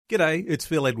G'day, it's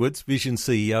Phil Edwards, Vision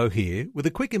CEO here, with a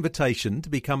quick invitation to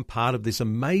become part of this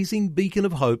amazing beacon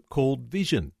of hope called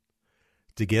Vision.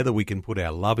 Together we can put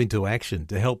our love into action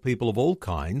to help people of all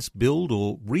kinds build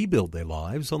or rebuild their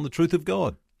lives on the truth of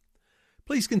God.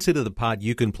 Please consider the part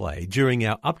you can play during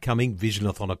our upcoming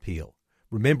Visionathon appeal,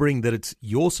 remembering that it's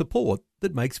your support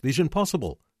that makes Vision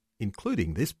possible,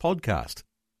 including this podcast.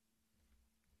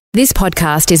 This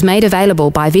podcast is made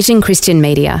available by Vision Christian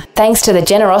Media, thanks to the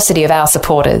generosity of our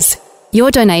supporters.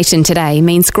 Your donation today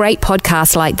means great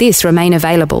podcasts like this remain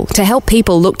available to help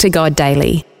people look to God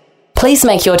daily. Please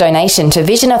make your donation to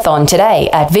Visionathon today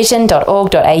at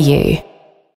vision.org.au.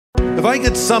 If I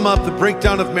could sum up the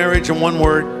breakdown of marriage in one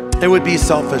word, it would be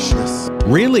selfishness.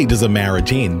 Rarely does a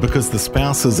marriage end because the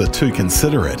spouses are too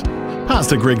considerate.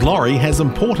 Pastor Greg Laurie has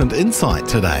important insight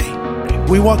today.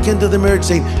 We walk into the marriage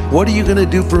saying, what are you going to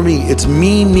do for me? It's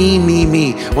me, me, me,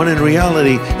 me. When in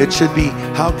reality, it should be,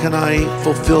 how can I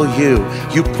fulfill you?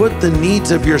 You put the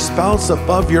needs of your spouse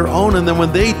above your own, and then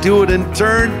when they do it in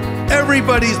turn,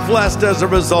 everybody's blessed as a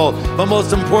result. But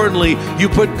most importantly, you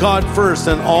put God first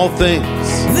in all things.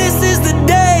 This is the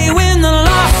day when the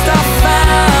lost are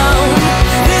found.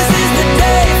 This is the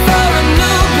day for a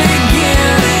new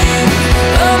beginning.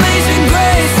 Amazing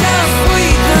grace, how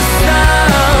sweet the sound.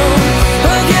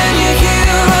 Again you hear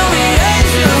all the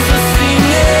angels are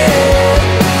singing.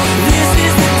 This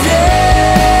is the day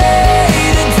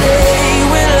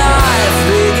when life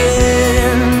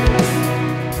begins.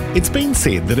 It's been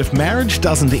said that if marriage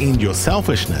doesn't end your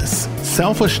selfishness,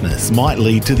 selfishness might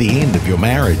lead to the end of your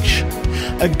marriage.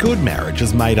 A good marriage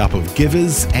is made up of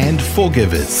givers and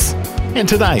forgivers. And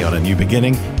today on A New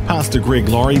Beginning, Pastor Greg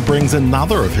Laurie brings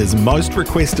another of his most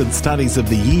requested studies of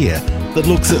the year that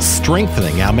looks at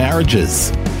strengthening our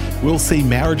marriages. We'll see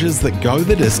marriages that go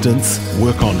the distance,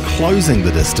 work on closing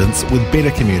the distance with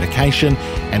better communication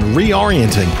and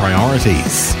reorienting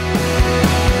priorities.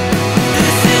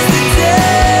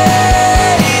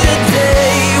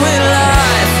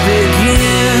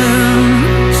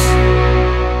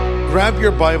 Grab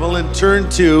your Bible and turn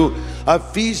to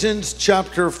Ephesians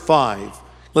chapter 5.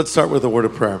 Let's start with a word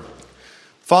of prayer.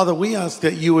 Father, we ask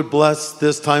that you would bless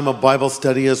this time of Bible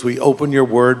study as we open your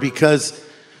word, because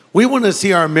we want to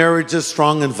see our marriages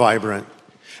strong and vibrant,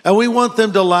 and we want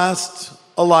them to last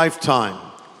a lifetime.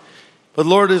 But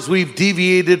Lord, as we've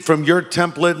deviated from your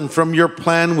template and from your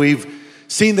plan, we've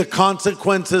seen the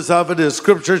consequences of it. As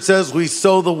Scripture says, we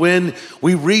sow the wind,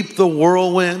 we reap the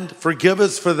whirlwind. Forgive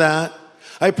us for that.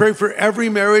 I pray for every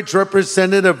marriage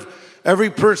representative, every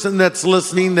person that's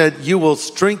listening, that you will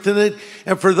strengthen it.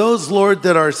 And for those, Lord,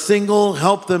 that are single,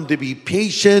 help them to be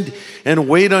patient and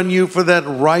wait on you for that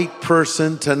right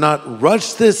person, to not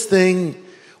rush this thing.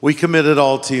 We commit it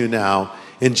all to you now.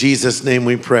 In Jesus' name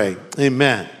we pray.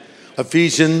 Amen.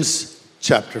 Ephesians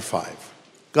chapter 5.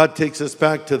 God takes us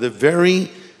back to the very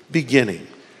beginning.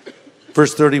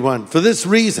 Verse 31. For this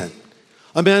reason,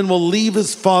 a man will leave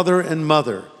his father and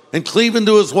mother and cleave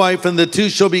unto his wife, and the two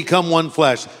shall become one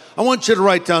flesh. I want you to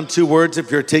write down two words if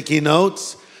you're taking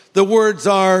notes. The words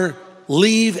are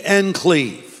leave and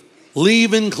cleave.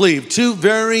 Leave and cleave. Two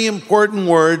very important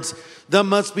words that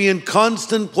must be in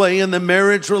constant play in the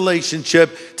marriage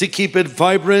relationship to keep it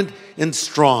vibrant and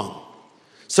strong.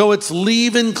 So it's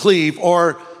leave and cleave,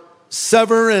 or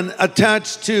sever and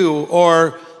attach to,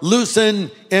 or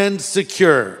loosen and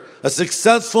secure. A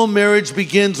successful marriage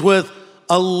begins with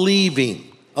a leaving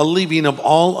of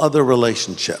all other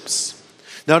relationships.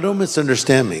 Now, don't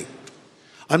misunderstand me.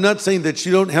 I'm not saying that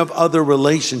you don't have other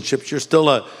relationships. You're still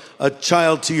a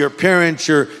child to your parents.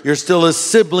 You're still a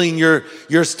sibling.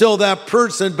 You're still that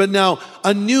person. But now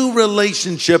a new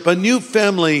relationship, a new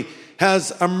family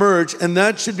has emerged, and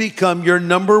that should become your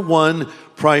number one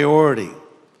priority.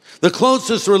 The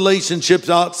closest relationships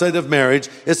outside of marriage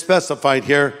is specified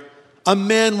here. A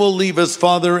man will leave his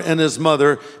father and his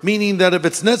mother, meaning that if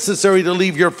it's necessary to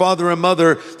leave your father and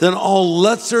mother, then all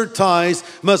lesser ties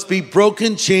must be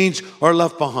broken, changed, or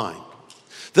left behind.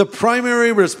 The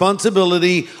primary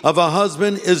responsibility of a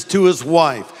husband is to his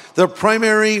wife. The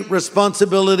primary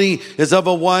responsibility is of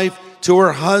a wife to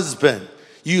her husband.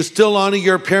 You still honor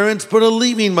your parents, but a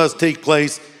leaving must take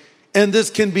place, and this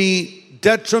can be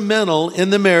detrimental in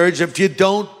the marriage if you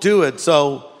don't do it.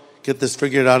 So get this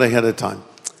figured out ahead of time.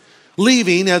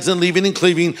 Leaving, as in leaving and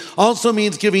cleaving, also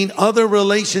means giving other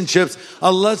relationships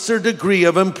a lesser degree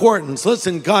of importance.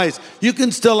 Listen, guys, you can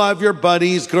still have your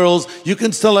buddies, girls, you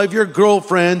can still have your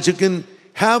girlfriends, you can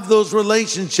have those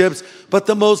relationships, but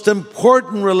the most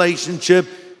important relationship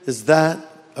is that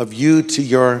of you to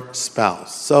your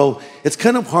spouse. So it's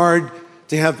kind of hard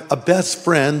to have a best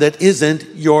friend that isn't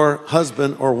your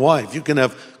husband or wife. You can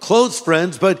have close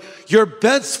friends, but your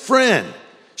best friend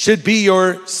should be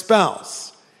your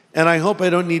spouse. And I hope I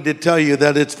don't need to tell you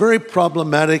that it's very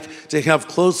problematic to have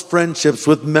close friendships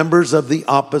with members of the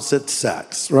opposite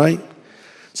sex, right?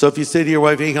 So if you say to your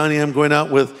wife, hey, honey, I'm going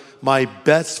out with my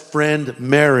best friend,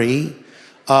 Mary,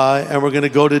 and we're going to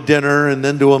go to dinner and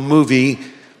then to a movie,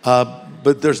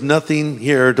 but there's nothing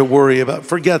here to worry about.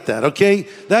 Forget that, okay?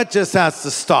 That just has to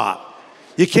stop.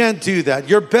 You can't do that.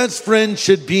 Your best friend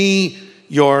should be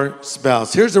your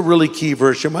spouse. Here's a really key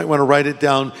verse. You might want to write it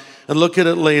down and look at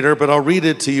it later, but I'll read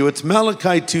it to you. It's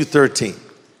Malachi 2:13.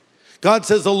 God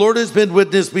says, the Lord has been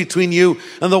witness between you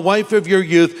and the wife of your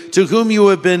youth, to whom you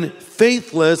have been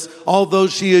faithless, although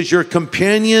she is your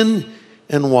companion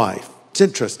and wife. It's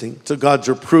interesting. So God's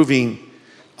reproving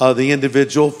the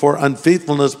individual for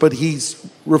unfaithfulness, but he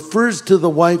refers to the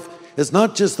wife as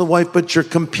not just the wife, but your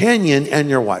companion and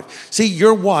your wife. See,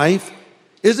 your wife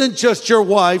isn't just your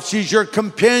wife, she's your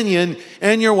companion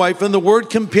and your wife. And the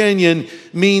word companion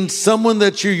means someone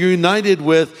that you're united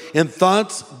with in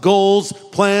thoughts, goals,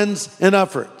 plans, and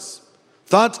efforts.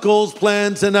 Thoughts, goals,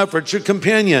 plans, and efforts, your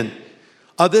companion.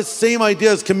 This same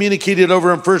idea is communicated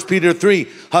over in 1 Peter 3.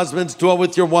 Husbands, dwell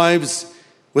with your wives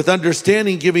with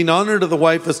understanding, giving honor to the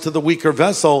wife as to the weaker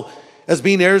vessel, as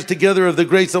being heirs together of the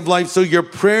grace of life, so your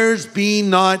prayers be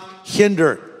not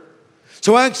hindered.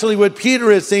 So actually what Peter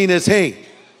is saying is, hey,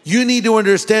 you need to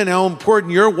understand how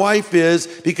important your wife is,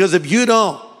 because if you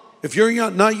don't, if you're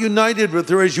not united with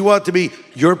her as you ought to be,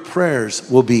 your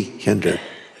prayers will be hindered.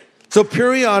 So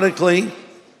periodically,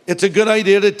 it's a good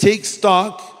idea to take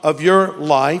stock of your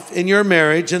life and your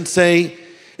marriage and say,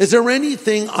 is there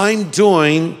anything I'm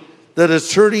doing that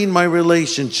is hurting my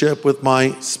relationship with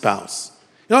my spouse?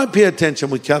 You know, I pay attention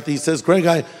when Kathy says, Greg,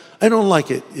 I don't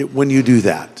like it when you do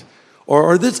that.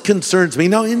 Or this concerns me.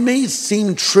 Now, it may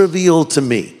seem trivial to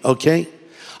me, okay?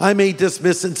 I may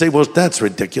dismiss it and say, well, that's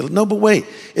ridiculous. No, but wait.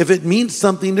 If it means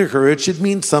something to her, it should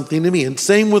mean something to me. And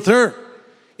same with her.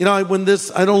 You know,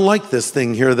 I don't like this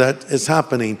thing here that is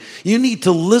happening. You need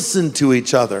to listen to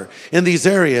each other in these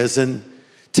areas and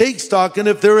take stock. And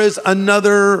if there is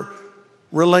another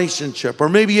relationship, or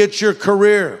maybe it's your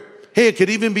career. Hey, it could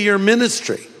even be your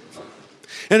ministry.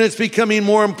 And it's becoming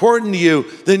more important to you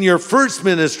than your first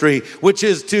ministry, which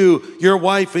is to your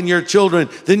wife and your children.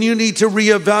 Then you need to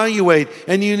reevaluate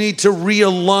and you need to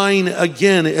realign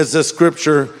again, as the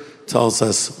scripture tells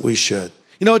us we should.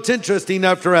 You know, it's interesting,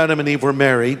 after Adam and Eve were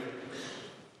married,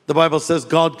 the Bible says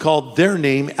God called their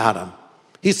name Adam.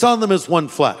 He saw them as one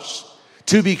flesh,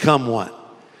 to become one.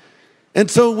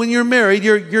 And so when you're married,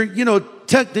 you're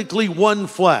technically one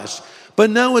flesh. But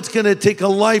now it's going to take a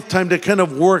lifetime to kind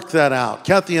of work that out.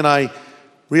 Kathy and I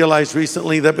realized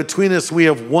recently that between us, we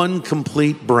have one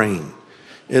complete brain.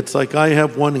 It's like I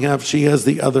have one half, she has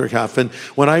the other half. And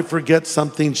when I forget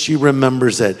something, she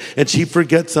remembers it. And she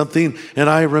forgets something, and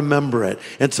I remember it.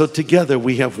 And so together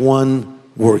we have one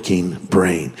working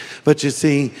brain. But you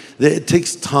see, it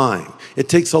takes time. It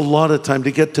takes a lot of time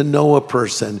to get to know a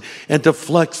person and to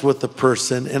flex with the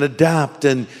person and adapt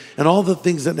and all the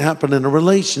things that happen in a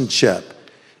relationship.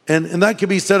 And that can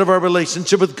be said of our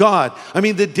relationship with God. I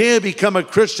mean, the day I become a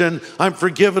Christian, I'm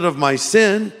forgiven of my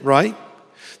sin, right?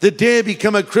 The day I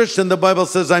become a Christian, the Bible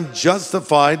says I'm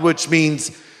justified, which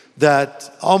means that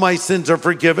all my sins are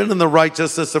forgiven and the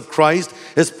righteousness of Christ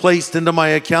is placed into my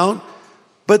account.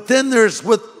 But then there's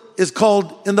what is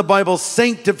called in the Bible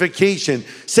sanctification.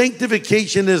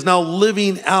 Sanctification is now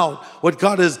living out what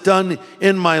God has done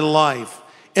in my life.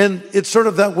 And it's sort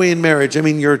of that way in marriage. I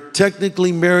mean, you're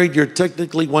technically married, you're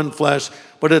technically one flesh,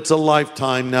 but it's a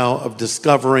lifetime now of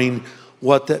discovering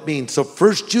what that means. So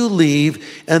first you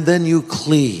leave and then you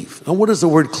cleave. Now, what does the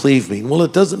word cleave mean? Well,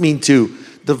 it doesn't mean to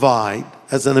divide,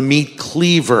 as in a meat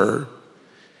cleaver.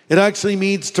 It actually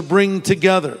means to bring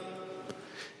together.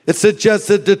 It suggests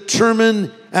a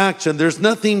determined action. There's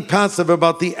nothing passive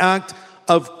about the act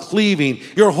of cleaving.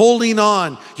 You're holding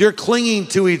on. You're clinging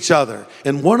to each other.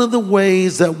 And one of the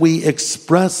ways that we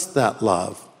express that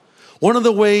love, one of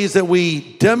the ways that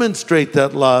we demonstrate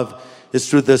that love is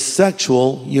through the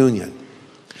sexual union.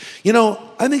 You know,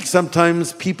 I think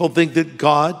sometimes people think that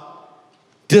God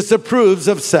disapproves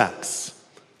of sex.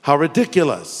 How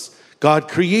ridiculous. God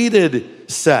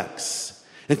created sex.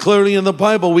 And clearly in the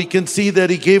Bible, we can see that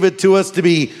he gave it to us to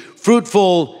be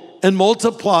fruitful and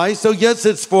multiply. So yes,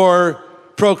 it's for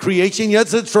procreation.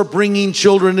 Yes, it's for bringing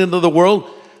children into the world.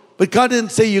 But God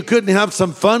didn't say you couldn't have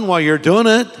some fun while you're doing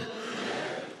it.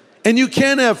 And you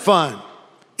can have fun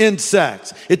in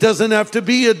sex. It doesn't have to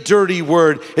be a dirty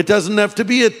word. It doesn't have to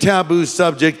be a taboo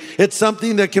subject. It's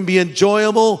something that can be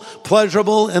enjoyable,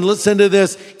 pleasurable, and listen to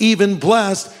this, even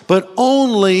blessed, but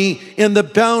only in the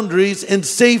boundaries and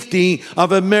safety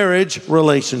of a marriage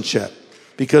relationship.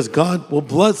 Because God will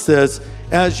bless this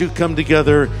as you come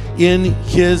together in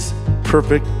His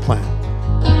perfect plan.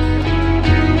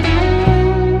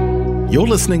 You're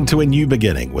listening to A New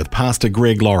Beginning with Pastor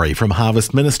Greg Laurie from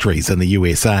Harvest Ministries in the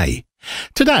USA.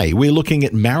 Today, we're looking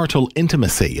at marital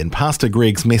intimacy in Pastor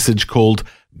Greg's message called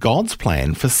God's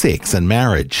Plan for Sex and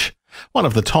Marriage, one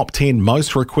of the top 10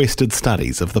 most requested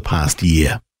studies of the past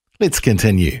year. Let's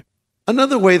continue.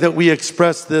 Another way that we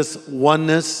express this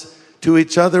oneness to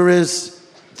each other is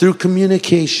through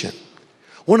communication.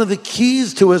 One of the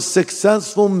keys to a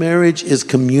successful marriage is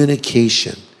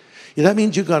communication. That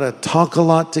means you got to talk a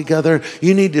lot together.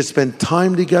 You need to spend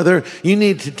time together. You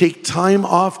need to take time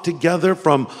off together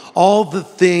from all the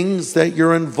things that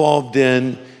you're involved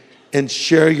in and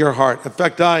share your heart. In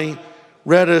fact, I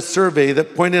read a survey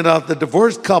that pointed out that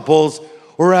divorced couples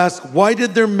were asked, why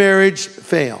did their marriage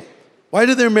fail? Why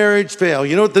did their marriage fail?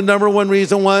 You know what the number one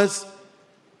reason was?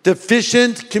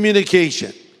 Deficient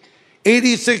communication.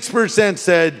 86%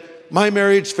 said, my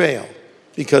marriage failed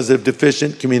because of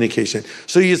deficient communication.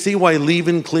 So you see why leave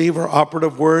and cleave are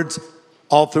operative words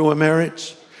all through a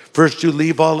marriage? First, you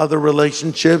leave all other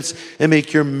relationships and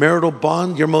make your marital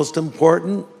bond your most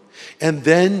important. And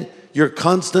then you're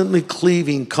constantly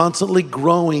cleaving, constantly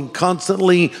growing,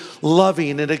 constantly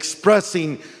loving and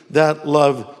expressing that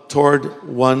love toward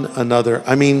one another.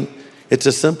 I mean, it's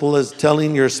as simple as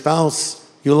telling your spouse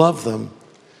you love them.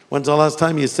 When's the last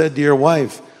time you said to your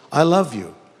wife, I love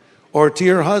you? Or to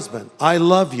your husband, I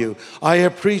love you, I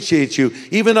appreciate you.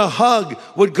 Even a hug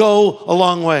would go a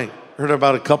long way. I heard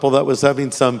about a couple that was having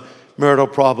some marital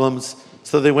problems,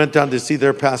 so they went down to see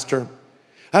their pastor.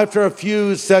 After a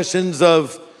few sessions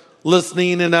of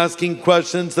listening and asking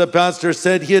questions, the pastor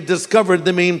said he had discovered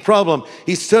the main problem.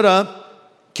 He stood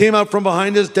up, came out from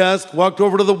behind his desk, walked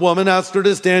over to the woman, asked her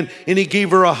to stand, and he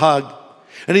gave her a hug.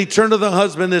 And he turned to the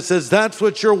husband and says, that's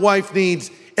what your wife needs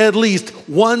at least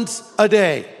once a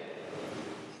day.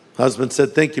 Husband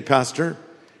said, thank you, Pastor. And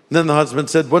then the husband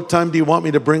said, what time do you want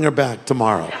me to bring her back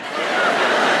tomorrow?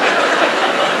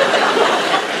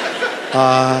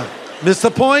 Miss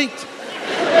the point?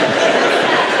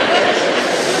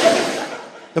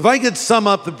 If I could sum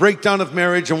up the breakdown of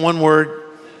marriage in one word,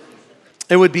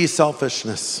 it would be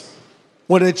selfishness.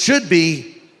 When it should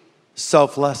be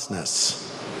selflessness.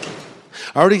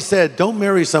 I already said, don't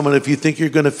marry someone if you think you're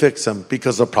going to fix them,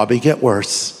 because they'll probably get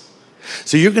worse.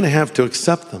 So you're going to have to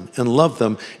accept them and love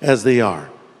them as they are.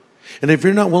 And if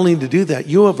you're not willing to do that,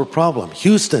 you have a problem.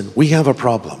 Houston, we have a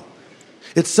problem.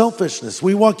 It's selfishness.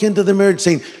 We walk into the marriage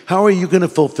saying, how are you going to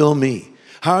fulfill me?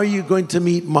 How are you going to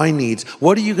meet my needs?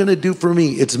 What are you going to do for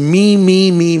me? It's me,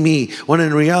 me, me, me. When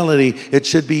in reality, it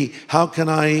should be, how can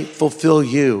I fulfill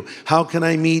you? How can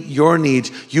I meet your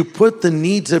needs? You put the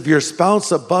needs of your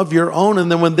spouse above your own,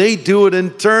 and then when they do it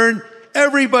in turn,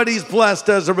 everybody's blessed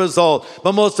as a result.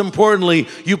 But most importantly,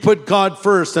 you put God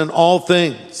first in all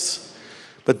things.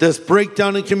 But this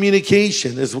breakdown in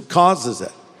communication is what causes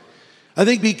it. I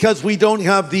think because we don't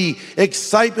have the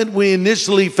excitement we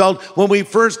initially felt when we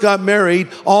first got married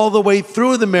all the way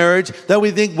through the marriage, that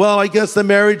we think, well, I guess the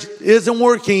marriage isn't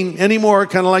working anymore.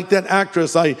 Kind of like that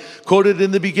actress I quoted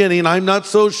in the beginning. I'm not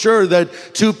so sure that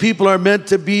two people are meant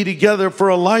to be together for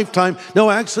a lifetime.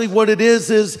 No, actually what it is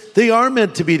they are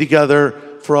meant to be together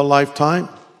for a lifetime.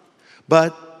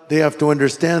 But they have to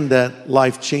understand that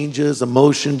life changes,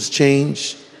 emotions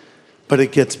change, but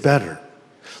it gets better.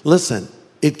 Listen.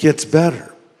 It gets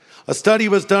better. A study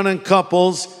was done on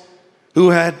couples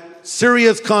who had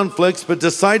serious conflicts but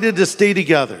decided to stay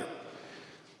together.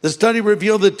 The study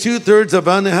revealed that 2/3 of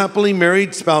unhappily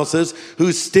married spouses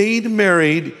who stayed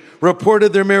married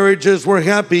reported their marriages were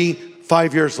happy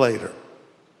 5 years later.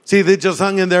 See, they just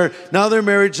hung in there. Now their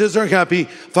marriages are happy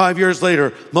 5 years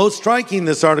later. Most striking,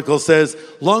 this article says,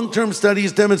 long-term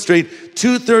studies demonstrate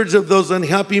 2/3 of those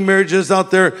unhappy marriages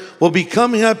out there will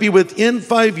become happy within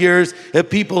 5 years if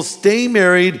people stay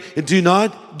married and do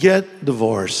not get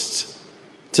divorced.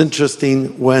 It's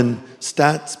interesting when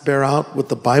stats bear out what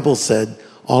the Bible said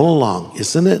all along,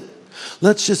 isn't it?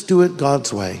 Let's just do it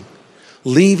God's way.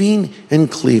 Leaving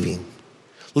and cleaving.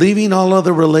 Leaving all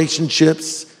other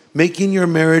relationships, making your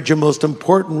marriage your most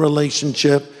important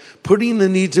relationship, putting the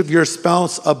needs of your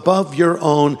spouse above your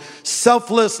own,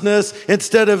 selflessness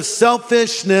instead of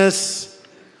selfishness.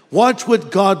 Watch what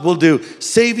God will do.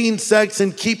 Saving sex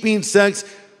and keeping sex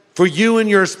for you and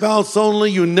your spouse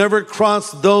only. You never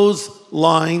cross those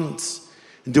lines.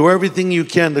 and do everything you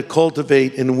can to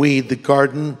cultivate and weed the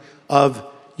garden of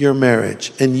your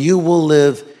marriage, and you will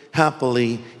live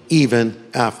happily even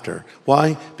after.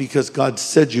 Why? Because God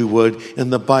said you would in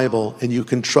the Bible, and you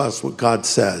can trust what God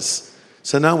says.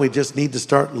 So now we just need to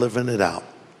start living it out.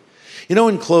 You know,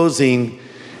 in closing,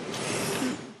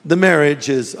 the marriage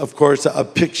is, of course, a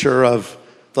picture of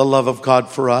the love of God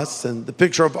for us and the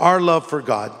picture of our love for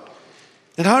God.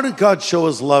 And how did God show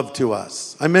his love to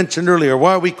us? I mentioned earlier,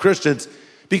 why are we Christians?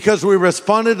 Because we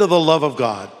responded to the love of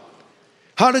God.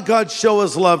 How did God show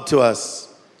his love to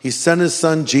us? He sent his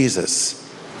son Jesus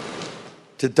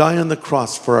to die on the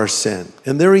cross for our sin.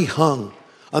 And there he hung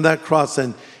on that cross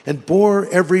and bore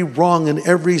every wrong and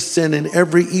every sin and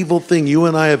every evil thing you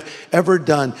and I have ever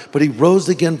done. But he rose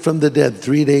again from the dead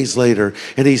 3 days later,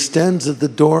 and he stands at the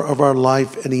door of our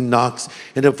life and he knocks.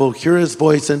 And if we'll hear his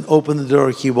voice and open the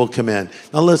door, he will come in.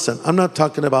 Now listen, I'm not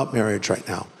talking about marriage right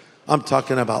now. I'm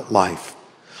talking about life.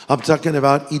 I'm talking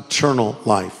about eternal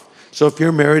life. So if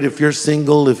you're married, if you're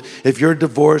single, if you're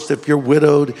divorced, if you're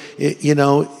widowed, you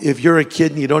know, if you're a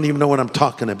kid and you don't even know what I'm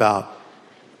talking about,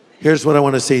 here's what I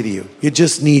want to say to you. You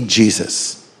just need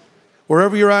Jesus.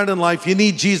 Wherever you're at in life, you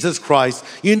need Jesus Christ.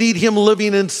 You need him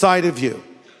living inside of you,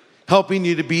 helping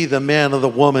you to be the man or the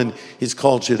woman he's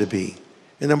called you to be.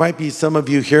 And there might be some of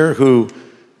you here who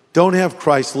don't have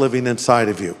Christ living inside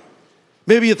of you.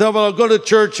 Maybe you thought, well, I'll go to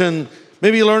church and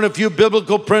maybe learn a few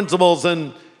biblical principles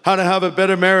and how to have a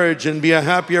better marriage and be a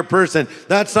happier person.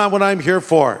 That's not what I'm here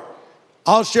for.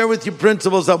 I'll share with you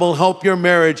principles that will help your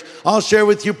marriage. I'll share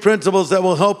with you principles that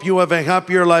will help you have a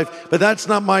happier life. But that's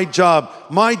not my job.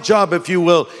 My job, if you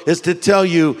will, is to tell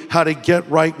you how to get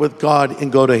right with God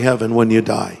and go to heaven when you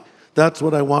die. That's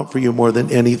what I want for you more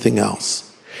than anything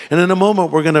else. And in a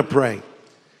moment, we're going to pray.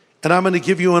 And I'm going to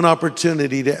give you an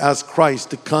opportunity to ask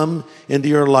Christ to come into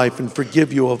your life and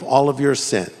forgive you of all of your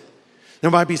sin. There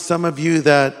might be some of you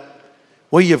that,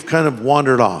 well, you've kind of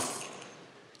wandered off.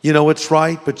 You know it's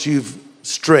right, but you've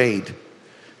strayed.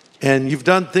 And you've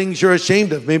done things you're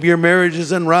ashamed of. Maybe your marriage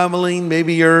is unraveling.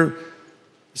 Maybe you're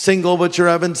single, but you're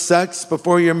having sex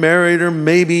before you're married. Or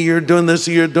maybe you're doing this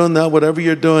or you're doing that. Whatever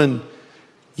you're doing,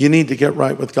 you need to get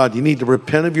right with God. You need to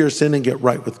repent of your sin and get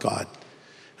right with God.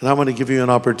 And I want to give you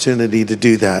an opportunity to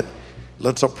do that.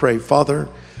 Let's all pray. Father,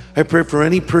 I pray for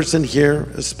any person here,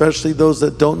 especially those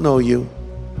that don't know you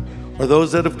or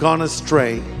those that have gone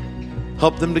astray.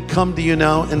 Help them to come to you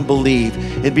now and believe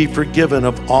and be forgiven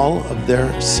of all of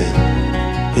their sin.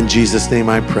 In Jesus' name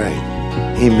I pray.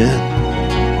 Amen.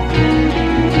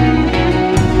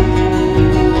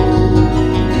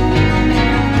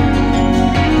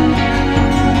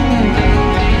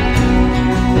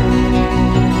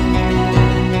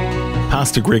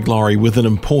 Pastor Greg Laurie with an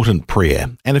important prayer.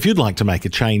 And if you'd like to make a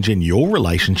change in your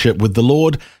relationship with the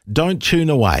Lord, don't tune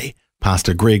away.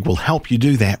 Pastor Greg will help you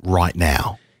do that right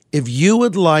now. If you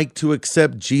would like to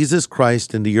accept Jesus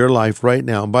Christ into your life right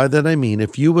now, and by that I mean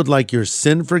if you would like your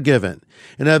sin forgiven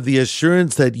and have the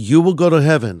assurance that you will go to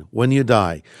heaven when you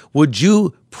die, would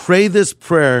you pray this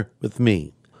prayer with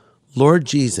me? Lord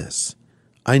Jesus,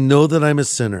 I know that I'm a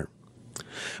sinner,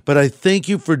 but I thank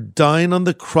you for dying on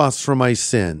the cross for my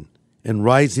sin and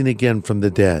rising again from the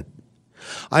dead.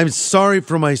 I'm sorry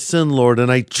for my sin, Lord,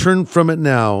 and I turn from it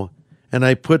now, and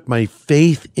I put my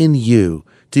faith in you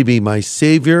to be my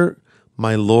Savior,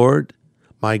 my Lord,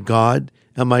 my God,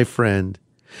 and my friend.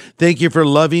 Thank you for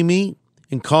loving me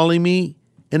and calling me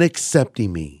and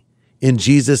accepting me. In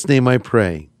Jesus' name I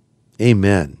pray.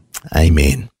 Amen.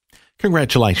 Amen.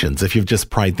 Congratulations if you've just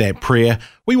prayed that prayer.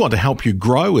 We want to help you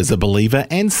grow as a believer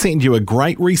and send you a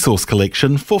great resource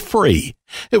collection for free.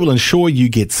 It will ensure you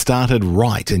get started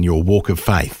right in your walk of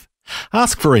faith.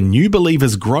 Ask for a New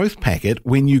Believers Growth Packet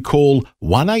when you call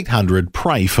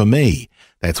 1-800-PRAY-FOR-ME.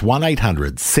 That's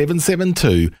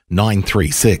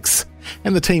 1-800-772-936.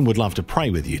 And the team would love to pray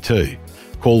with you too.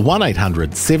 Call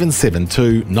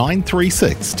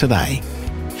 1-800-772-936 today.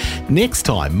 Next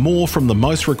time, more from the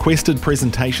most requested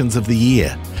presentations of the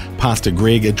year. Pastor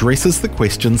Greg addresses the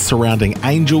questions surrounding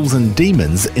angels and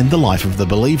demons in the life of the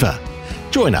believer.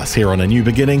 Join us here on A New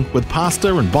Beginning with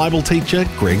pastor and Bible teacher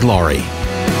Greg Laurie.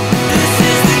 This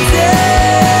is the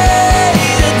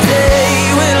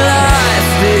day when life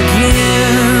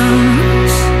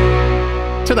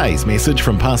begins. Today's message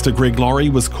from Pastor Greg Laurie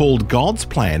was called God's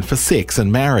Plan for Sex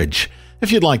and Marriage.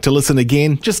 If you'd like to listen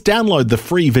again, just download the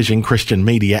free Vision Christian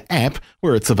Media app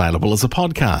where it's available as a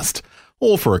podcast.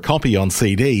 Or for a copy on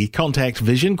CD, contact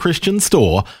Vision Christian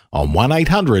Store on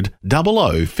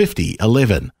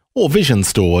 1-800-005011 or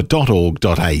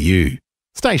visionstore.org.au.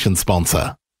 Station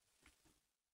sponsor.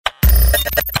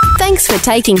 Thanks for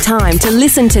taking time to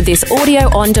listen to this audio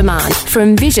on demand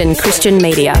from Vision Christian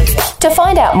Media. To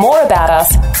find out more about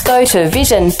us, go to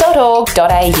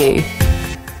vision.org.au.